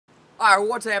Alright,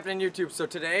 what's happening YouTube? So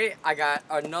today I got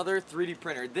another 3D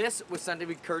printer. This was sent to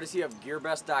me courtesy of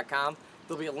gearbest.com.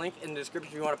 There'll be a link in the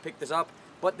description if you want to pick this up.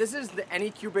 But this is the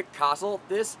Anycubic Kossel.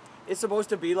 This is supposed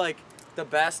to be like the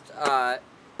best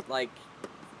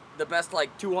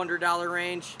 $200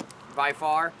 range by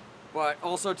far. But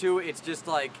also too, it's just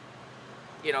like,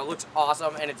 you know, looks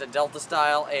awesome and it's a Delta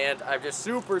style and I'm just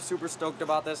super stoked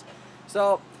about this.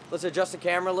 So let's adjust the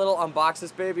camera a little, unbox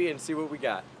this baby and see what we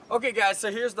got. Okay guys, so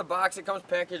here's the box. It comes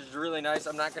packaged really nice.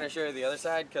 I'm not going to show you the other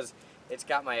side because it's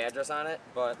got my address on it,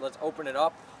 but let's open it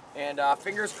up. And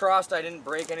fingers crossed I didn't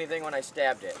break anything when I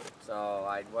stabbed it. So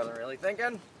I wasn't really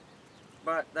thinking,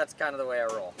 but that's kind of the way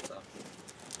I roll. So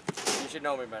you should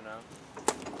know me by now.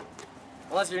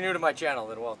 Unless you're new to my channel,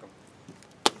 then welcome.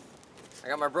 I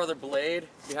got my brother Blade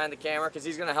behind the camera because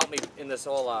he's going to help me in this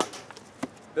whole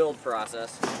build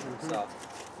process. So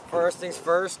first things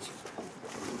first.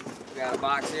 We got a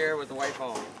box here with the white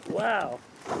foam. Wow.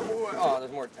 Oh, there's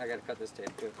more. I gotta cut this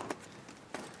tape too.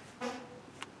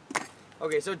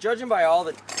 Okay, so judging by all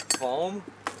the foam,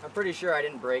 I'm pretty sure I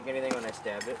didn't break anything when I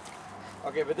stabbed it.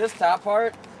 Okay, but this top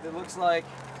part, it looks like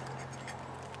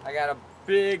I got a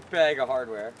big bag of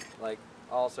hardware. Like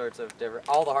all sorts of different,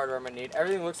 all the hardware I'm gonna need.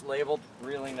 Everything looks labeled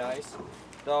really nice.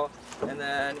 So, and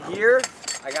then here,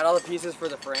 I got all the pieces for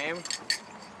the frame.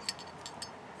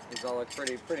 These all look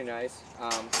pretty nice.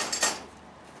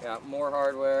 Got more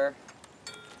hardware.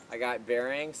 I got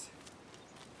bearings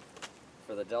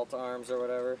for the Delta arms or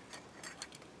whatever.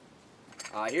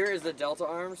 Here is the Delta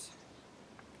arms.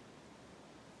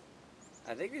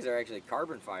 I think these are actually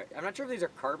carbon fiber. I'm not sure if these are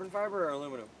carbon fiber or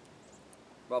aluminum.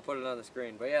 But I'll put it on the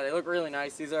screen. But yeah, they look really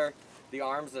nice. These are the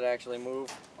arms that actually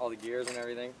move all the gears and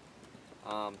everything.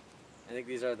 I think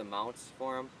these are the mounts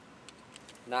for them.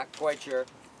 Not quite sure.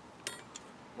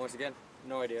 Once again,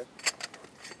 no idea.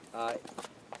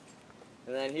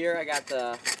 And then here I got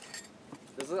the,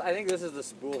 I think this is the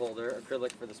spool holder,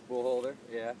 acrylic for the spool holder.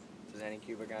 Yeah, it says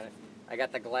Anycubic on it. I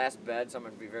got the glass bed, so I'm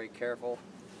going to be very careful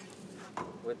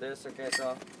with this. Okay,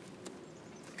 so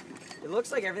it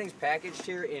looks like everything's packaged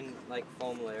here in like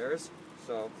foam layers.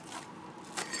 So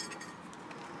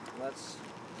let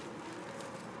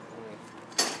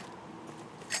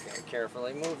me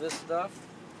carefully move this stuff.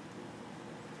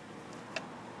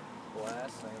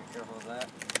 Glass, so be careful with that.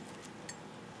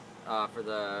 For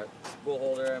the spool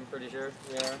holder, I'm pretty sure.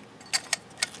 Yeah.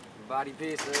 Body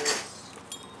pieces.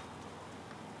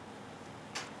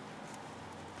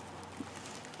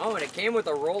 Oh, and it came with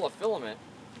a roll of filament,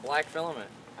 black filament.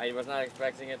 I was not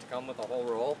expecting it to come with a whole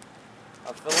roll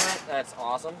of filament. That's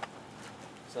awesome.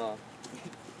 So,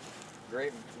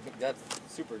 great. That's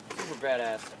super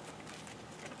badass.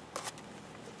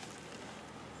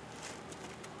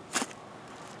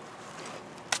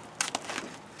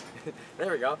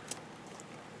 There we go.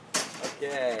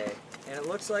 Okay, and it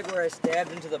looks like where I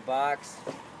stabbed into the box,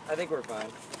 I think we're fine.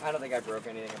 I don't think I broke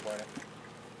anything important.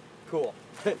 Cool.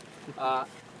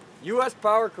 US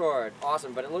power cord,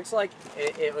 awesome, but it looks like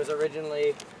it was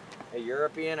originally a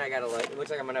European. I gotta it looks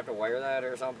like I'm gonna have to wire that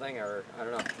or something, or I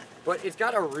don't know. But it's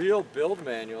got a real build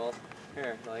manual.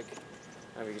 Here, like,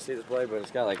 I don't know if you can see this blade, but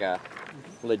it's got like a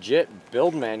legit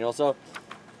build manual. So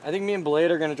I think me and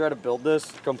Blade are going to try to build this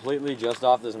completely just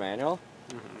off this manual.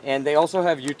 And they also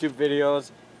have YouTube videos,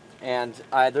 and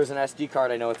there's an SD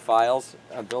card I know with files,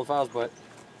 build files, but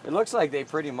it looks like they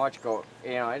pretty much go,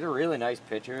 you know, it's really nice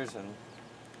pictures, and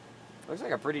looks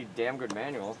like a pretty damn good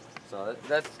manual. So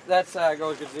that's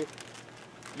goes good to see.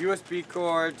 USB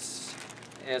cords,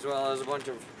 as well as a bunch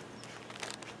of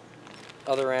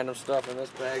other random stuff in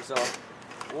this bag, so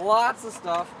lots of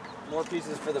stuff. More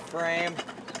pieces for the frame.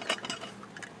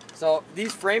 So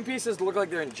these frame pieces look like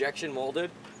they're injection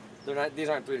molded. They're not. These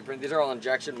aren't 3D printed. These are all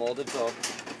injection molded. So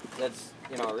that's,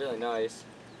 you know, really nice.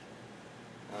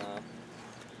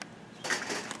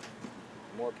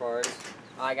 More parts.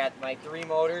 I got my 3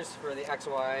 motors for the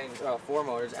XY, 4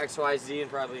 motors, X, Y, Z, and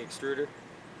probably extruder,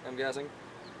 I'm guessing.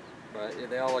 But yeah,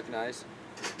 they all look nice.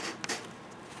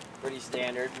 Pretty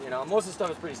standard. You know, most of the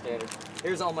stuff is pretty standard.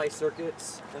 Here's all my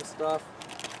circuits and stuff.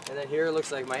 And then here it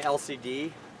looks like my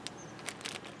LCD.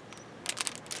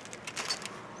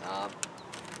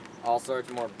 All sorts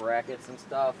more brackets and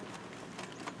stuff.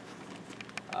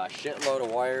 Shitload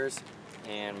of wires,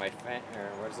 and my fan, or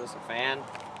what is this? A fan.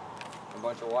 A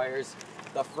bunch of wires.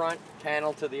 The front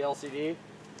panel to the LCD.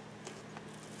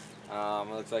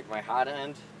 It looks like my hot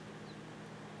end.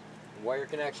 Wire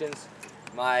connections.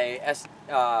 My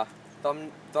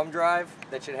thumb drive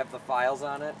that should have the files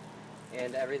on it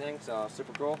and everything. So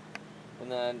super cool. And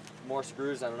then more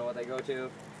screws. I don't know what they go to.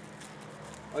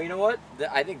 Oh, you know what?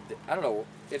 I don't know.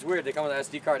 It's weird. They come with an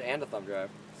SD card and a thumb drive.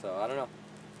 So I don't know.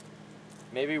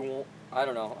 Maybe won't. I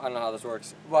don't know. I don't know how this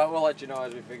works. Well, we'll let you know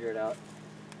as we figure it out.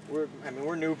 We're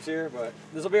noobs here, but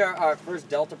this will be our first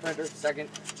Delta printer, second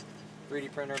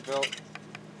 3D printer built.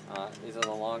 These are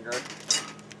the longer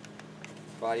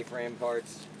body frame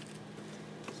parts.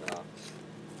 So, what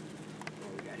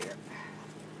we got here?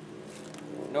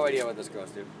 No idea what this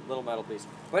goes to. Little metal piece.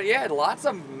 But yeah, lots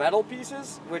of metal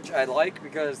pieces, which I like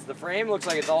because the frame looks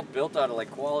like it's all built out of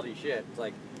like quality shit.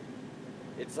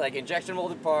 It's like injection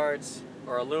molded parts,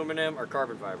 or aluminum, or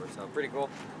carbon fiber. So pretty cool.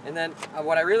 And then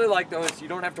what I really like though is you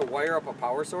don't have to wire up a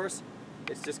power source.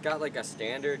 It's just got like a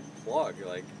standard plug,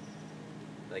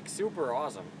 like super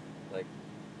awesome, like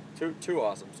too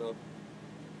awesome. So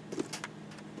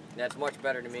that's much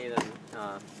better to me than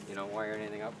you know, wiring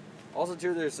anything up. Also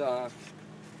too, there's some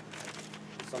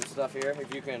stuff here.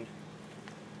 If you can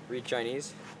read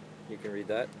Chinese, you can read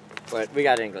that. But we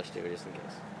got English too, just in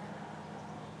case.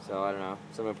 So I don't know,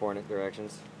 some important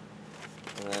directions.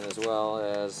 And then as well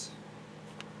as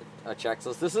a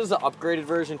checklist. This is the upgraded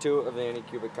version too of the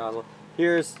Anycubic Kossel.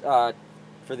 Here's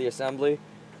for the assembly.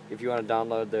 If you want to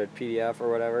download the PDF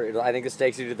or whatever, I think this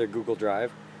takes you to their Google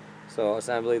Drive. So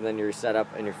assembly, then your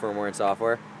setup and your firmware and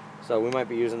software. So we might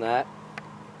be using that.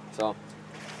 So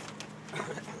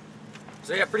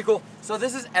yeah, pretty cool. So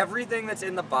this is everything that's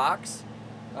in the box.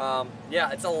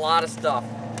 Yeah, it's a lot of stuff.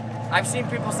 I've seen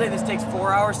people say this takes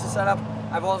 4 hours to set up.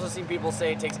 I've also seen people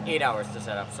say it takes 8 hours to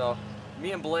set up. So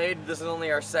me and Blade, this is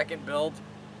only our second build,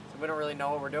 so we don't really know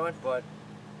what we're doing, but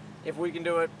if we can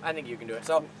do it, I think you can do it.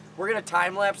 So we're gonna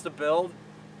time lapse the build,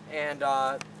 and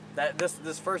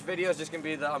this first video is just gonna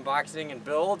be the unboxing and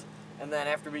build, and then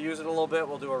after we use it a little bit,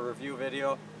 we'll do a review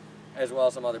video as well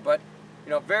as some other. But you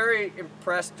know, very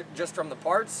impressed just from the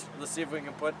parts. Let's see if we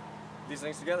can put these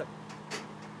things together.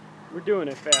 We're doing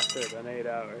it faster than 8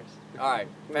 hours. All right,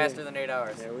 faster than 8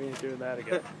 hours. Yeah, we ain't doing that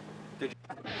again.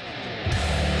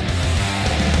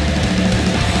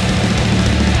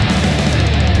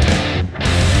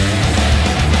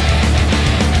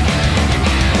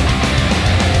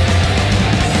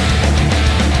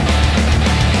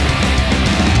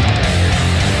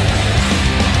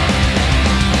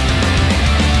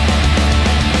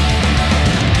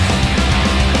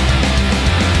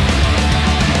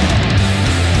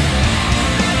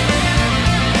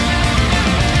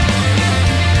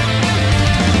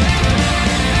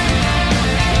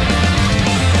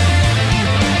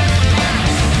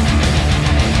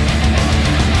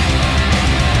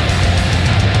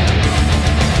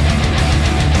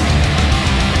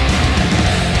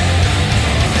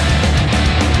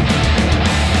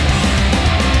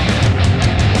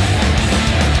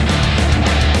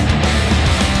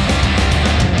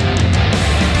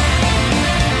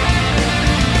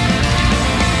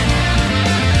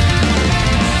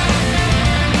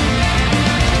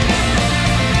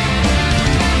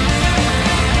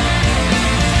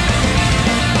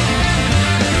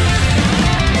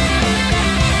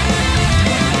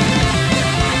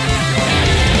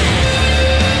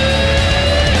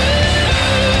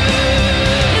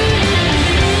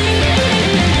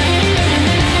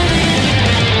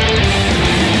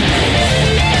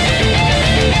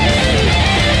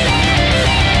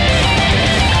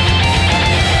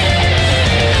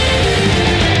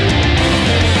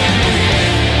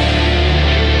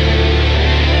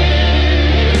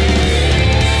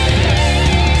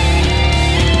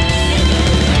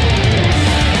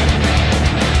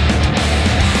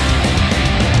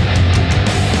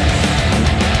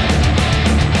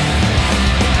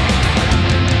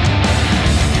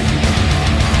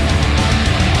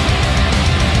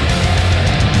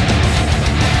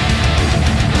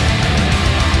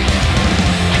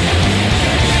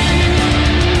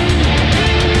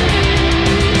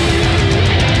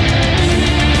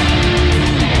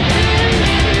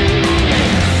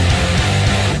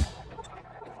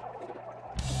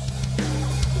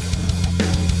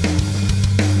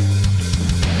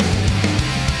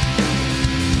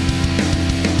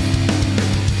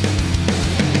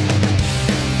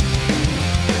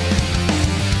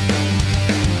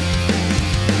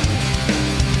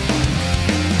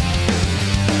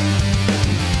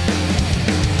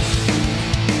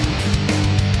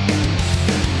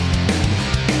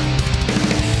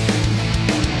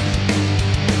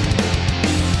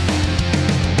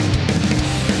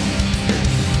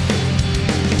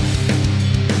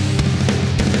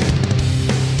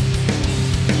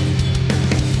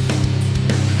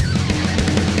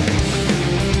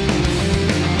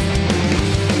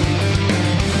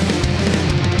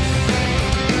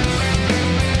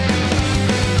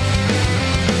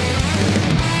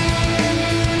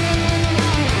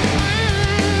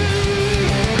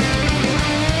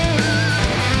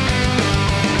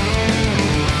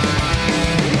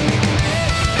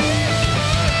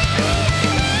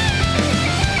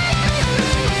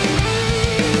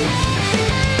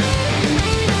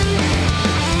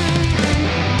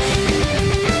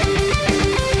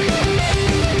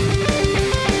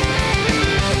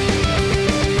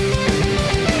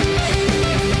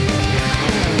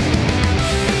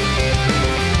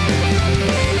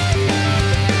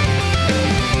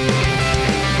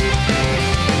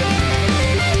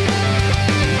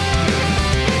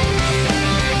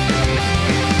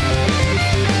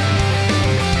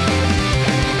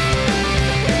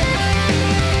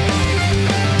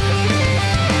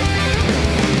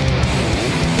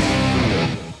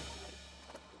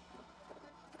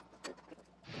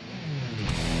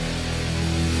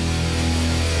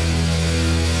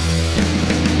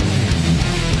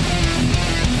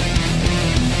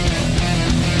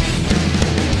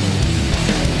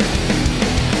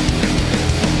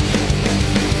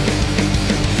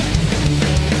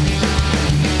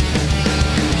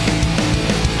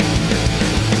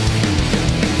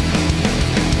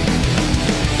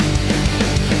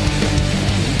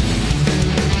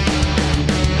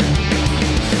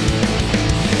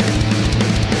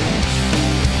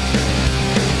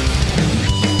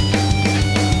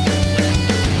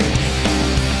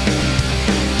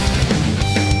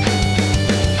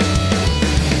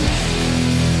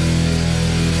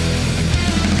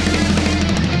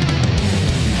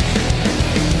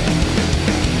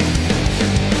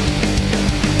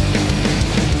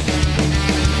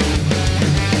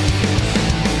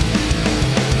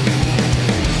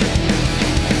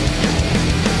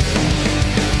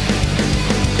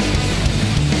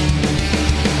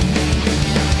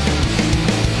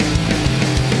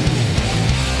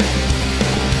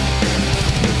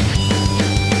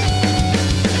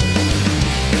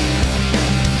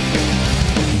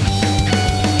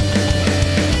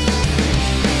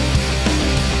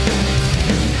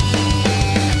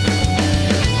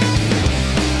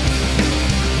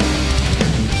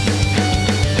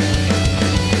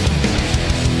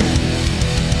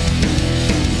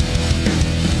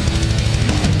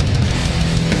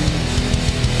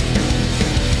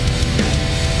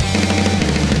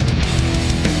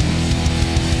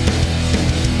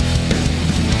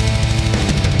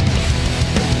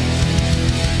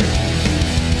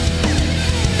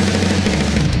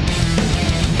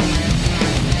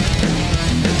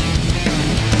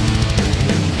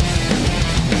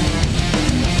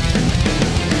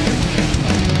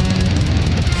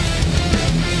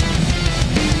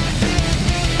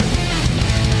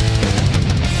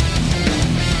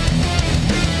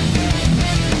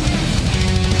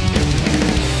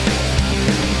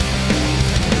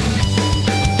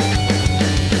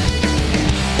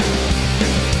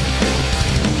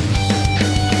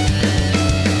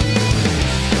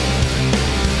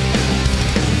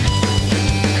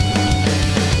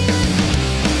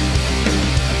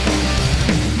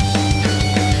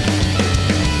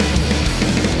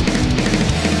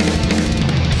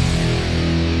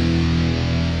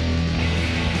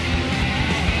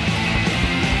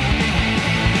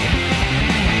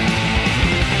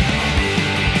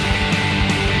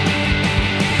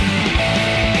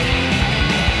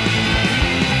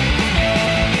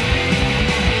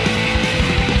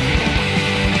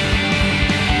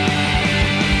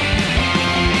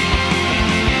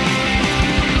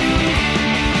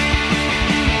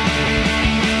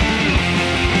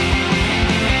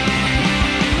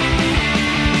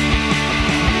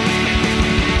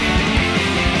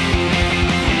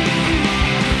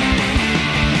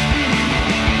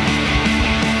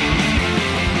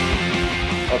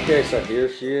 Okay, so here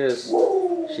she is.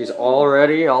 She's all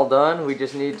ready, all done. We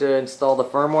just need to install the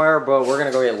firmware, but we're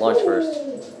gonna go get lunch first.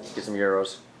 Get some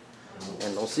gyros.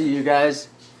 And we'll see you guys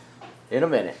in a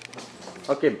minute.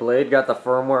 Okay, Blade got the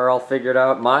firmware all figured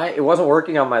out. It wasn't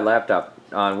working on my laptop.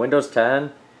 On Windows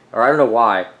 10, or I don't know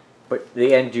why, but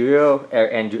the Arduino,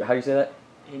 how do you say that?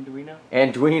 Arduino?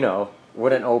 Arduino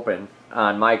wouldn't open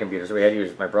on my computer, so we had to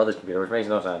use my brother's computer, which makes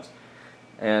no sense.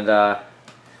 And,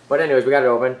 but anyways, we got it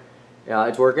open. Yeah,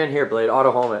 it's working. Here, Blade,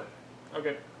 auto home it.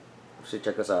 Okay. So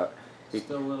check this out.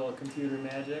 Still a little computer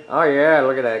magic. Oh yeah,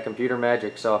 look at that, computer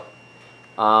magic. So,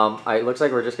 it looks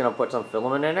like we're just gonna put some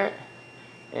filament in it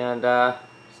and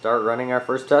start running our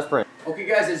first test print. Okay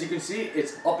guys, as you can see,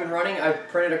 it's up and running. I've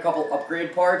printed a couple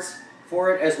upgrade parts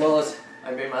for it, as well as I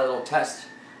made my little test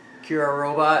Cura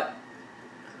robot,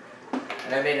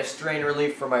 and I made a strain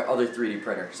relief for my other 3D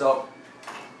printer. So,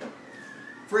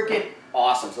 freaking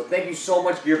awesome. So thank you so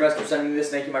much, GearBest, for sending me this.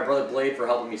 Thank you, my brother Blade, for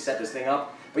helping me set this thing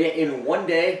up. But yeah, in one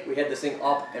day, we had this thing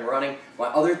up and running. My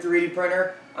other 3D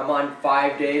printer, I'm on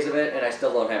 5 days of it, and I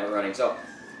still don't have it running. So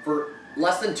for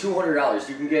less than $200,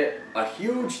 you can get a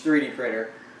huge 3D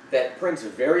printer that prints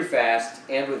very fast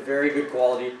and with very good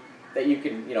quality that you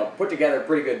can, put together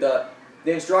pretty good.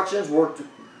 The instructions worked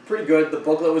pretty good. The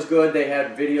booklet was good. They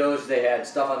had videos. They had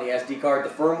stuff on the SD card. The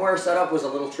firmware setup was a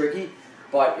little tricky,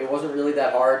 but it wasn't really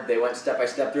that hard. They went step by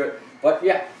step through it. But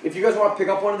yeah, if you guys want to pick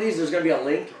up one of these, there's going to be a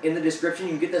link in the description.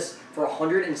 You can get this for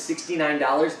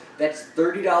 $169. That's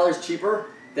 $30 cheaper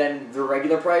than the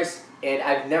regular price, and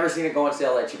I've never seen it go on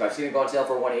sale that cheap. I've seen it go on sale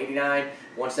for $189,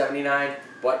 $179,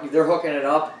 but they're hooking it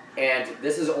up, and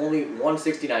this is only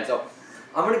 $169. So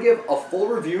I'm going to give a full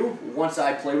review once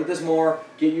I play with this more,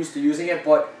 get used to using it,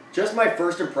 but just my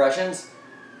first impressions,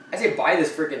 I say buy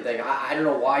this freaking thing. I don't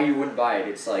know why you wouldn't buy it.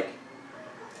 It's like,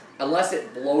 unless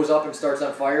it blows up and starts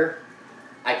on fire,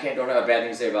 don't have a bad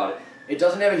thing to say about it. It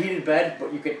doesn't have a heated bed,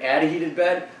 but you can add a heated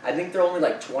bed. I think they're only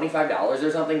like $25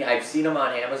 or something. I've seen them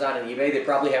on Amazon and eBay. They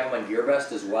probably have them on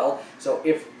GearBest as well. So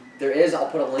if there is, I'll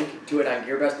put a link to it on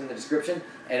GearBest in the description.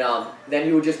 And then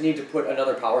you would just need to put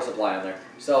another power supply on there.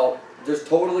 So there's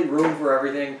totally room for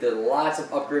everything. There's lots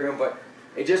of upgrade room, but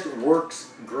it just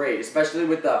works great, especially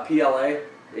with the PLA.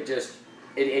 It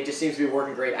just seems to be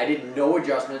working great. I did no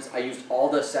adjustments. I used all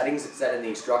the settings that said in the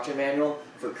instruction manual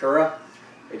for Cura.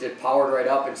 It just powered right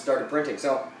up and started printing.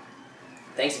 So,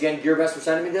 thanks again, GearBest, for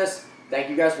sending me this. Thank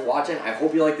you guys for watching. I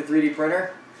hope you like the 3D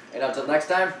printer. And until next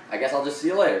time, I guess I'll just see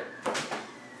you later.